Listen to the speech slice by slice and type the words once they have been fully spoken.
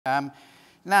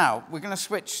Now, we're going to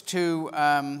switch to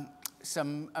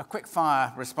some quick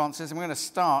fire responses. And we're going to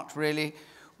start really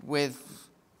with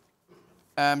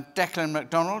Declan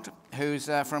MacDonald, who's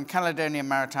from Caledonian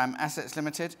Maritime Assets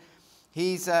Limited.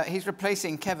 He's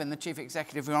replacing Kevin, the Chief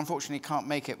Executive, who unfortunately can't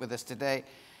make it with us today.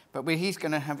 But he's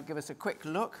going to give us a quick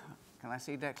look. Can I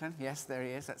see Declan? Yes, there he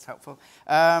is. That's helpful.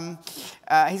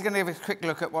 He's going to give us a quick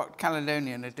look at what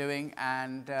Caledonian are doing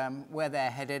and where they're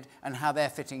headed and how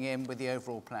they're fitting in with the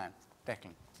overall plan.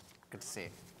 Declan, good to see you.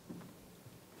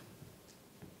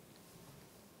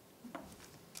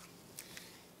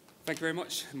 Thank you very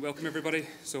much and welcome everybody.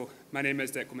 So my name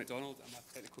is Declan MacDonald. I'm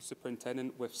a Technical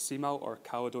Superintendent with CMAL, or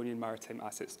Caledonian Maritime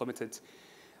Assets Limited.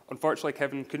 Unfortunately,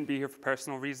 Kevin couldn't be here for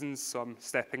personal reasons, so I'm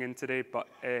stepping in today. But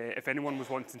if anyone was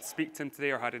wanting to speak to him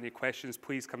today or had any questions,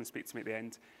 please come and speak to me at the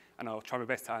end, and I'll try my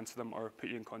best to answer them or put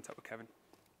you in contact with Kevin.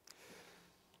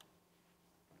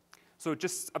 So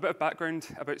just a bit of background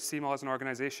about CMAL as an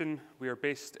organisation. We are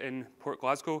based in Port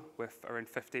Glasgow with around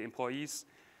 50 employees.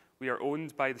 We are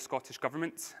owned by the Scottish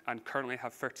Government and currently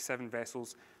have 37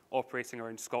 vessels operating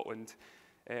around Scotland.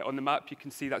 On the map, you can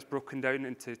see that's broken down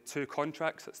into two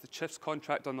contracts. That's the Chiefs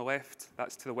contract on the left.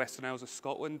 That's to the Western Isles of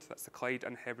Scotland. That's the Clyde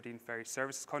and Hebridean Ferry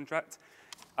Services contract.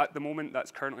 At the moment,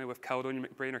 that's currently with Caledonian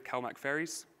McBrain or CalMac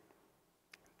Ferries.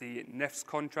 The NIFS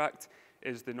contract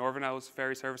is the Northern Isles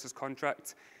Ferry Services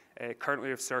contract,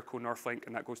 currently with Serco Northlink,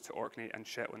 and that goes to Orkney and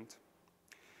Shetland.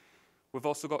 We've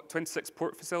also got 26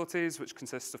 port facilities, which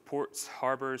consists of ports,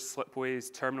 harbours, slipways,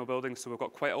 terminal buildings. So we've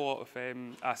got quite a lot of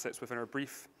assets within our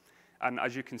brief. And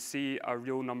as you can see, a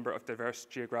real number of diverse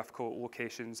geographical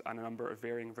locations and a number of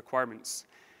varying requirements.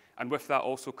 And with that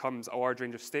also comes a large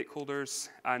range of stakeholders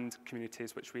and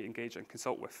communities which we engage and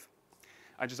consult with.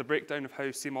 And just a breakdown of how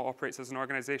CMAL operates as an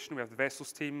organisation. We have the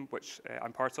vessels team, which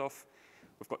I'm part of.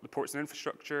 We've got the ports and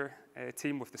infrastructure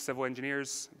team with the civil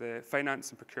engineers, the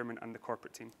finance and procurement, and the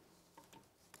corporate team.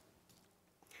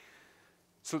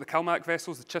 So the CalMac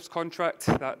vessels, the Chiefs contract,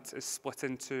 that is split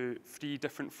into 3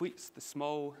 different fleets: the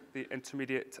small, the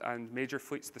intermediate, and major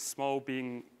fleets. The small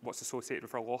being what's associated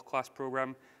with our Law Class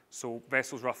programme, so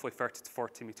vessels roughly 30 to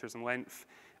 40 metres in length.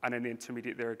 And in the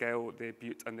intermediate, the Argyll, the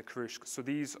Butte, and the Cruise. So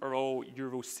these are all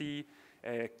Euro C /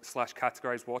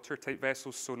 categorised water type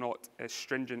vessels, so not as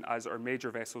stringent as our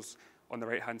major vessels on the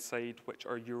right-hand side, which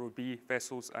are Euro B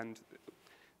vessels and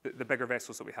the bigger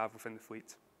vessels that we have within the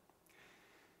fleet.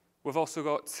 We've also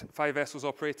got 5 vessels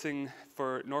operating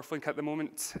for Northlink at the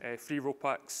moment, 3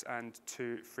 RoPax and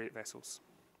 2 freight vessels.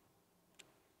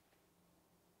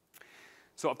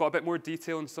 So I've got a bit more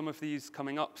detail on some of these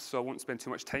coming up, so I won't spend too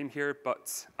much time here,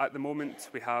 but at the moment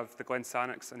we have the Glen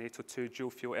Sannox and 802 dual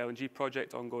fuel LNG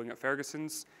project ongoing at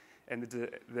Ferguson's in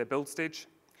the build stage.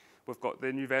 We've got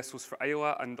the new vessels for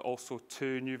Isla and also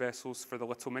 2 new vessels for the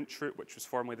Little Minch route, which was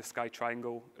formerly the Skye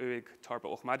Triangle, Uig,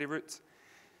 Tarbert Lochmaddy route.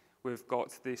 We've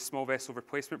got the small vessel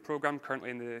replacement programme currently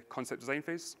in the concept design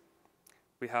phase.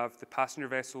 We have the passenger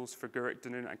vessels for Gourock,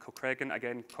 Dunoon and Kilcreggan,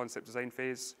 again, concept design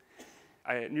phase.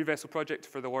 A new vessel project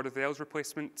for the Lord of the Isles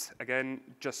replacement, again,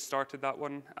 just started that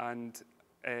one, and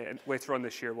later on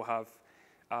this year we'll have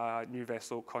a new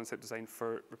vessel concept design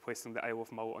for replacing the Isle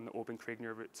of Mull on the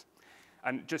Oban-Craigmere route.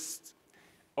 And just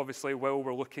obviously, while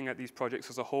we're looking at these projects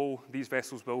as a whole, these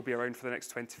vessels will be around for the next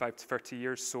 25 to 30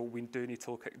 years, so we do need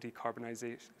to look at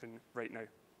decarbonisation right now.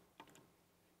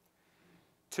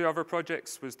 2 other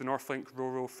projects was the Northlink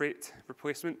Ro-Ro freight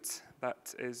replacement,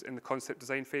 that is in the concept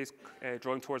design phase,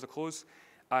 drawing towards a close,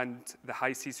 and the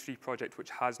High Seas 3 project, which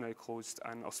has now closed,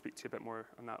 and I'll speak to you a bit more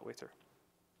on that later.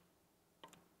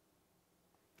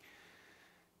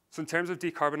 So in terms of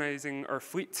decarbonising our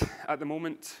fleet, at the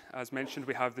moment, as mentioned,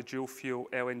 we have the dual fuel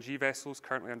LNG vessels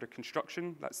currently under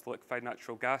construction. That's the liquefied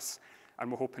natural gas, and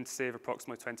we're hoping to save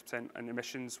approximately 20% in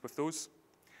emissions with those.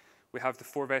 We have the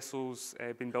 4 vessels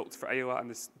being built for Isla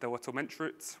and the Little Minch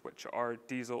route, which are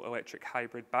diesel, electric,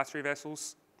 hybrid battery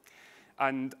vessels.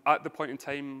 And at the point in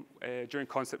time, during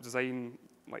concept design,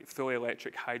 like fully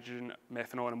electric, hydrogen,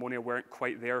 methanol, and ammonia weren't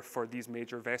quite there for these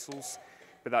major vessels.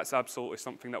 But that's absolutely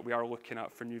something that we are looking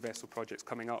at for new vessel projects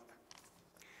coming up.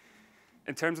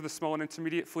 In terms of the small and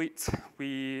intermediate fleet,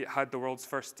 we had the world's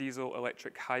first diesel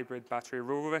electric hybrid battery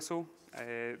Ro-Ro vessel.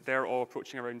 They're all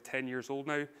approaching around 10 years old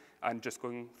now and just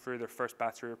going through their first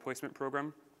battery replacement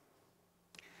program.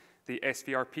 The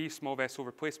SVRP, small vessel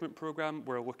replacement program,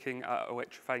 we're looking at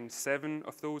electrifying 7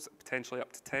 of those, potentially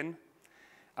up to 10.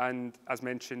 And as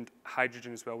mentioned,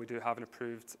 hydrogen as well. We do have an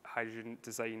approved hydrogen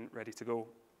design ready to go.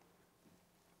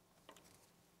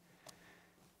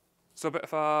 So a bit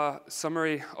of a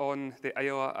summary on the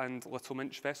Isla and Little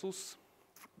Minch vessels.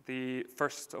 the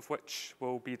first of which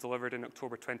will be delivered in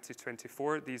October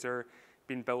 2024. These are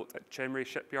being built at Cemre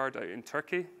Shipyard out in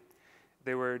Turkey.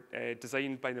 They were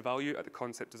designed by Navalue at the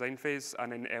concept design phase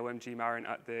and in LMG Marin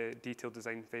at the detailed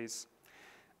design phase.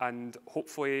 And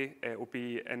hopefully it will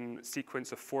be in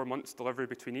sequence of 4 months delivery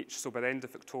between each. So by the end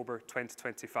of October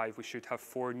 2025, we should have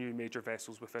 4 new major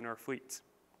vessels within our fleet.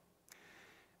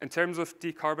 In terms of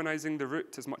decarbonising the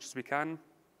route as much as we can,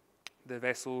 the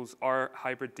vessels are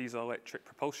hybrid diesel-electric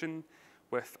propulsion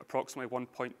with approximately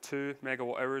 1.2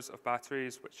 megawatt hours of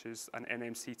batteries, which is an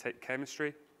NMC-type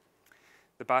chemistry.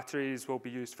 The batteries will be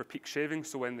used for peak shaving,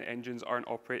 so when the engines aren't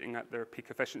operating at their peak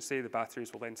efficiency, the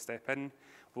batteries will then step in.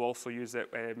 We'll also use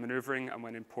it manoeuvring and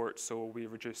when in port, so we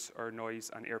reduce our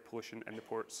noise and air pollution in the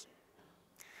ports.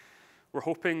 We're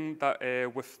hoping that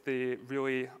with the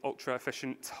really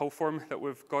ultra-efficient hull form that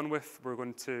we've gone with, we're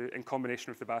going to, in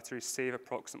combination with the batteries, save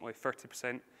approximately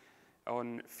 30%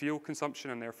 on fuel consumption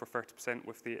and therefore 30%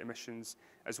 with the emissions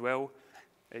as well.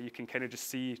 You can kind of just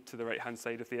see to the right-hand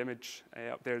side of the image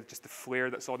up there, just the flare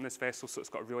that's on this vessel, so it's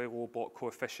got a really low block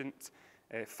coefficient,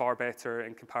 far better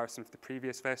in comparison with the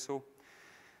previous vessel.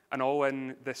 And all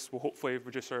in, this will hopefully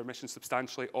reduce our emissions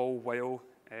substantially, all while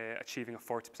achieving a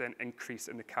 40% increase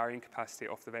in the carrying capacity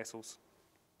of the vessels.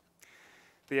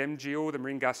 The MGO, the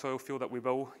marine gas oil fuel that we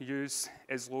will use,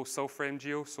 is low sulfur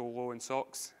MGO, so low in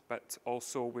SOx, but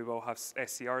also we will have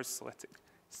SCRs,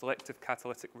 selective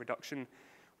catalytic reduction,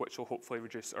 which will hopefully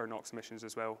reduce our NOx emissions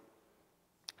as well.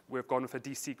 We've gone with a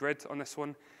DC grid on this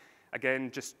one.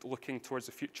 Again, just looking towards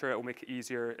the future, it will make it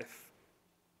easier if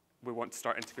we want to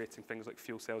start integrating things like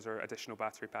fuel cells or additional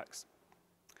battery packs.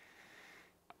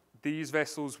 These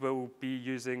vessels will be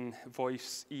using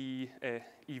voice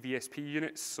EVSP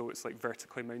units, so it's like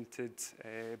vertically mounted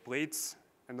blades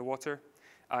in the water.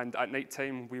 And at night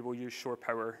time, we will use shore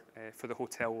power for the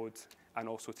hotel load and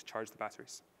also to charge the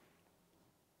batteries.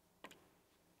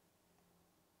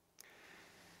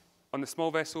 On the small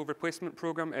vessel replacement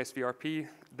program, SVRP,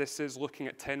 this is looking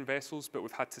at 10 vessels, but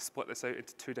we've had to split this out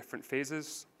into 2 different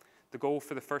phases. The goal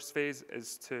for the first phase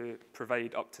is to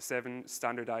provide up to 7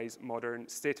 standardized, modern,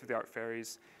 state-of-the-art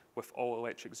ferries with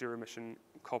all-electric zero-emission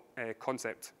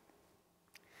concept.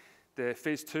 The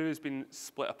phase 2 has been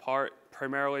split apart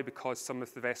primarily because some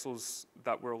of the vessels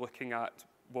that we're looking at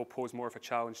will pose more of a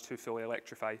challenge to fully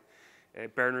electrify.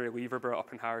 Bernary-Leverburgh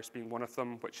up in Harbours being one of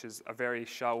them, which is a very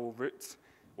shallow route.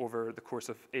 Over the course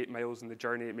of 8 miles in the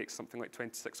journey, it makes something like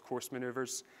 26 course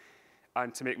manoeuvres.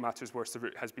 And to make matters worse, the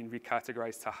route has been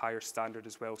recategorized to a higher standard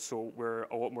as well, so we're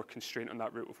a lot more constrained on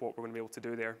that route with what we're going to be able to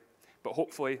do there. But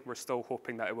hopefully, we're still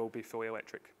hoping that it will be fully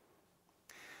electric.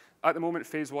 At the moment,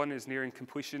 phase 1 is nearing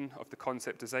completion of the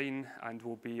concept design, and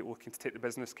we'll be looking to take the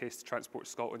business case to Transport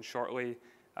Scotland shortly,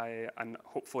 and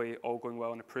hopefully, all going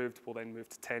well and approved, we'll then move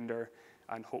to tender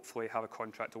and hopefully have a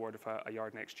contract award of a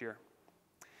yard next year.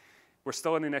 We're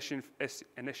still in the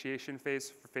initiation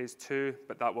phase for phase 2,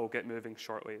 but that will get moving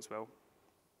shortly as well.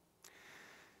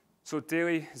 So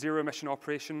daily zero-emission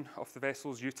operation of the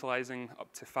vessels utilising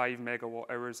up to 5 megawatt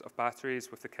hours of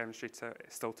batteries with the chemistry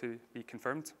still to be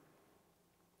confirmed.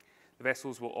 The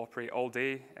vessels will operate all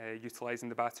day utilising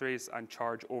the batteries and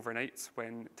charge overnight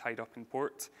when tied up in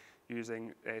port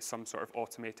using some sort of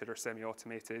automated or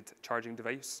semi-automated charging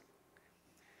device.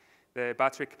 The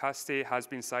battery capacity has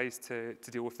been sized to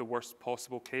deal with the worst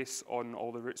possible case on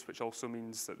all the routes, which also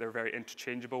means that they're very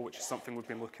interchangeable, which is something we've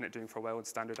been looking at doing for a while in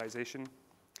standardisation.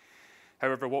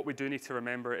 However, what we do need to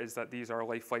remember is that these are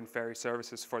lifeline ferry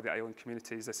services for the island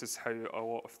communities. This is how a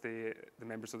lot of the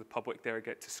members of the public there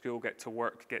get to school, get to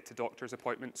work, get to doctor's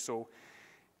appointments. So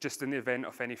just in the event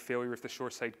of any failure of the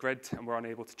shoreside grid and we're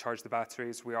unable to charge the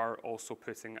batteries, we are also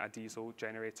putting a diesel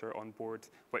generator on board,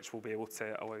 which will be able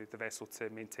to allow the vessel to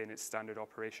maintain its standard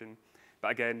operation.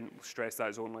 But again, we'll stress that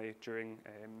is only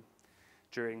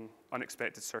during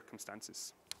unexpected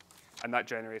circumstances. And that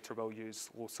generator will use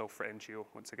low sulfur MGO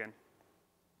once again.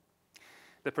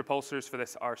 The propulsors for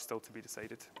this are still to be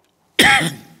decided.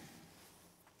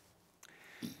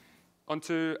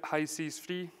 Onto High Seas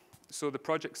Free. So the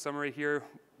project summary here,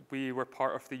 we were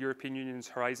part of the European Union's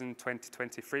Horizon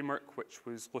 2020 framework, which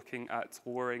was looking at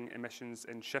lowering emissions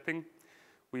in shipping.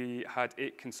 We had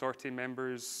 8 consortium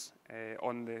members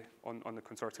on the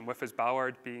consortium, with us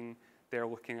Ballard being there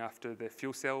looking after the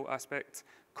fuel cell aspect,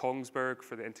 Kongsberg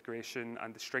for the integration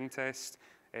and the string test,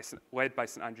 led by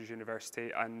St Andrews University,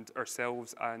 and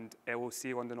ourselves and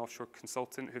LOC, London Offshore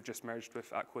Consultant, who've just merged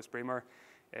with Aquilus Braemar,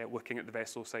 looking at the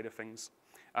vessel side of things.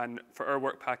 And for our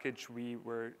work package, we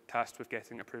were tasked with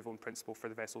getting approval in principle for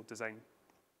the vessel design.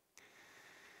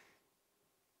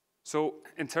 So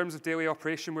in terms of daily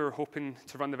operation, we were hoping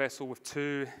to run the vessel with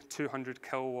two 200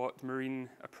 kilowatt marine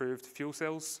approved fuel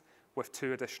cells with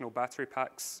 2 additional battery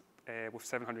packs with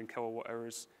 700 kilowatt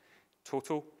hours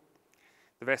total.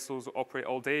 The vessels operate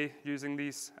all day using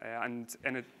these, and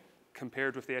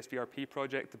compared with the SVRP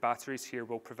project, the batteries here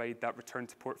will provide that return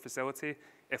to port facility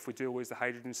if we do lose the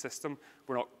hydrogen system.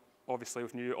 We're not, obviously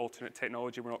with new alternate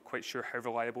technology, we're not quite sure how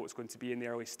reliable it's going to be in the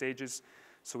early stages,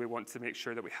 so we want to make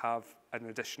sure that we have an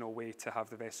additional way to have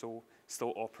the vessel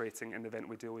still operating in the event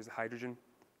we do lose the hydrogen.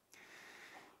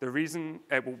 The reason,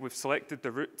 we've selected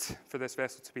the route for this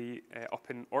vessel to be up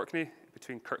in Orkney,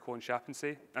 between Kirkwall and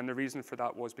Shappensea, and the reason for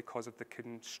that was because of the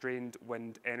constrained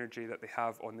wind energy that they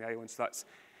have on the island. So that's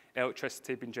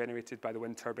electricity being generated by the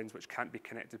wind turbines, which can't be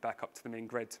connected back up to the main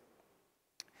grid.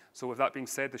 So with that being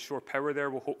said, the shore power there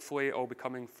will hopefully all be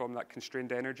coming from that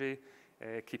constrained energy,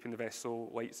 keeping the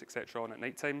vessel lights, etc. on at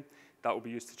night time. That will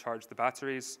be used to charge the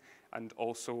batteries and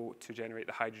also to generate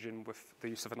the hydrogen with the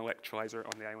use of an electrolyzer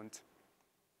on the island.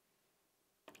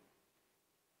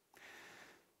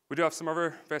 We do have some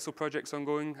other vessel projects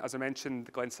ongoing. As I mentioned,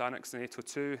 the Glen Sannox and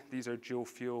 802, these are dual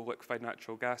fuel liquefied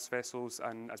natural gas vessels,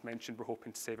 and as mentioned, we're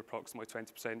hoping to save approximately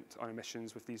 20% on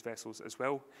emissions with these vessels as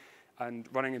well. And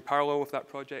running in parallel with that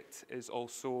project is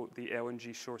also the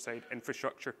LNG shoreside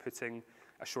infrastructure, putting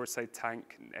a shoreside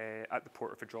tank at the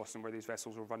port of Ardrossan where these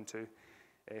vessels will run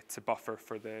to buffer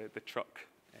for the truck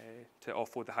to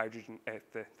offload the hydrogen,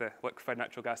 the liquefied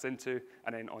natural gas into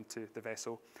and then onto the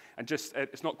vessel. And just,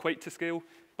 it's not quite to scale,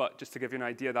 but just to give you an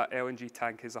idea, that LNG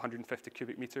tank is 150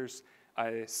 cubic meters,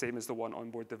 same as the one on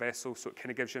board the vessel, so it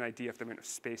kind of gives you an idea of the amount of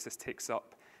space this takes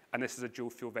up. And this is a dual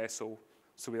fuel vessel,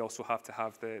 so we also have to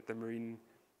have the marine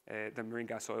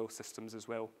gas oil systems as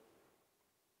well.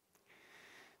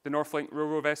 The Northlink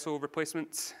Ro-Ro vessel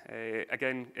replacement,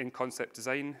 again in concept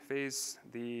design phase.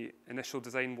 The initial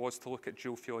design was to look at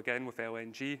dual fuel again with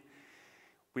LNG.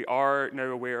 We are now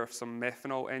aware of some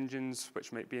methanol engines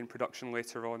which might be in production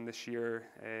later on this year,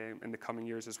 in the coming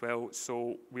years as well.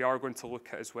 So we are going to look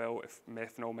at as well if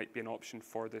methanol might be an option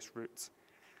for this route.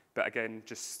 But again,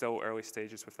 just still early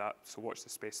stages with that, so watch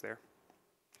the space there.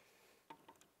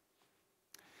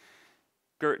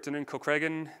 Gert Dunoon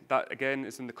Kilcreggan, that again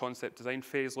is in the concept design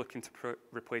phase, looking to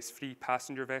replace 3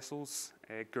 passenger vessels,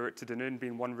 Gert to Dunoon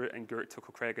being one route and Gert to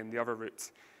Kilcreggan the other route.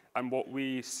 And what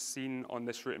we've seen on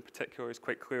this route in particular is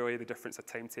quite clearly the difference a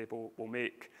timetable will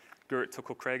make. Gert to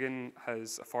Kilcreggan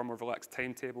has a far more relaxed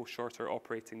timetable, shorter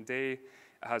operating day, it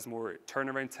has more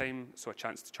turnaround time, so a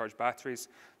chance to charge batteries.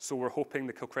 So we're hoping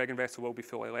the Kilcreggan vessel will be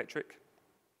fully electric.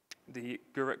 The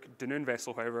Guruk Dunoon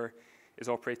vessel, however, is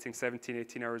operating 17,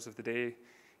 18 hours of the day.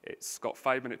 It's got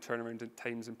 5-minute turnaround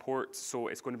times in port, so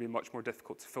it's going to be much more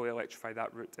difficult to fully electrify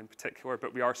that route in particular,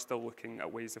 but we are still looking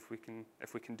at ways if we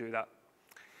can do that.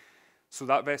 So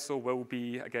that vessel will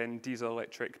be, again, diesel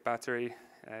electric battery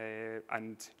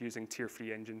and using Tier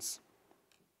 3 engines.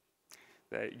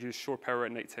 They use shore power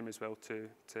at night time as well to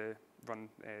run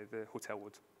the hotel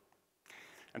load.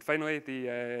 And finally,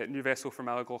 the new vessel from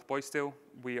Malagloch Boysdale.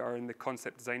 We are in the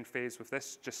concept design phase with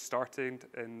this, just started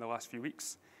in the last few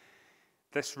weeks.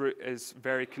 This route is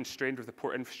very constrained with the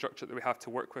port infrastructure that we have to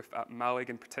work with at Malig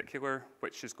in particular,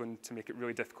 which is going to make it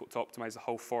really difficult to optimize the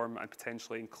hull form and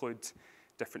potentially include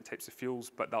different types of fuels,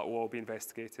 but that will all be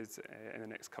investigated in the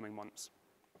next coming months.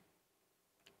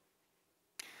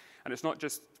 And it's not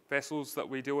just vessels that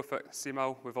we deal with at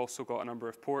CMAL, we've also got a number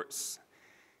of ports.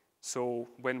 So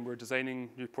when we're designing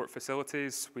new port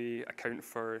facilities, we account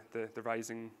for the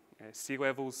rising sea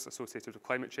levels associated with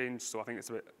climate change. So I think it's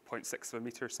about 0.6 of a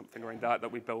metre, something around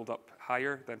that we build up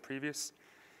higher than previous.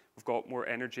 We've got more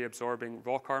energy absorbing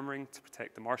rock armouring to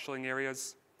protect the marshalling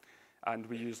areas. And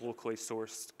we use locally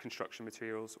sourced construction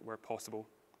materials where possible.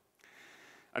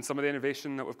 And some of the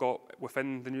innovation that we've got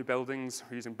within the new buildings,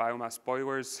 we're using biomass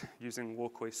boilers, using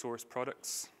locally sourced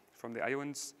products from the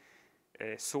islands,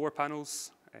 solar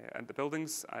panels and the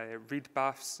buildings, reed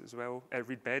baths as well,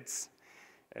 reed beds,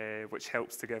 which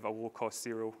helps to give a low-cost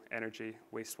zero energy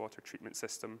wastewater treatment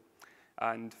system,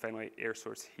 and finally air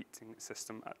source heating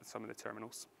system at some of the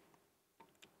terminals.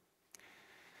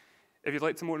 If you'd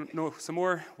like to know some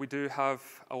more, we do have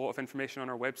a lot of information on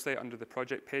our website under the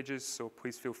project pages, so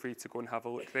please feel free to go and have a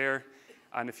look there.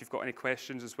 And if you've got any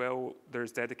questions as well,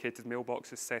 there's dedicated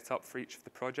mailboxes set up for each of the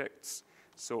projects.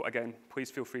 So again, please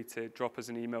feel free to drop us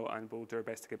an email and we'll do our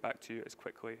best to get back to you as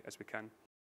quickly as we can.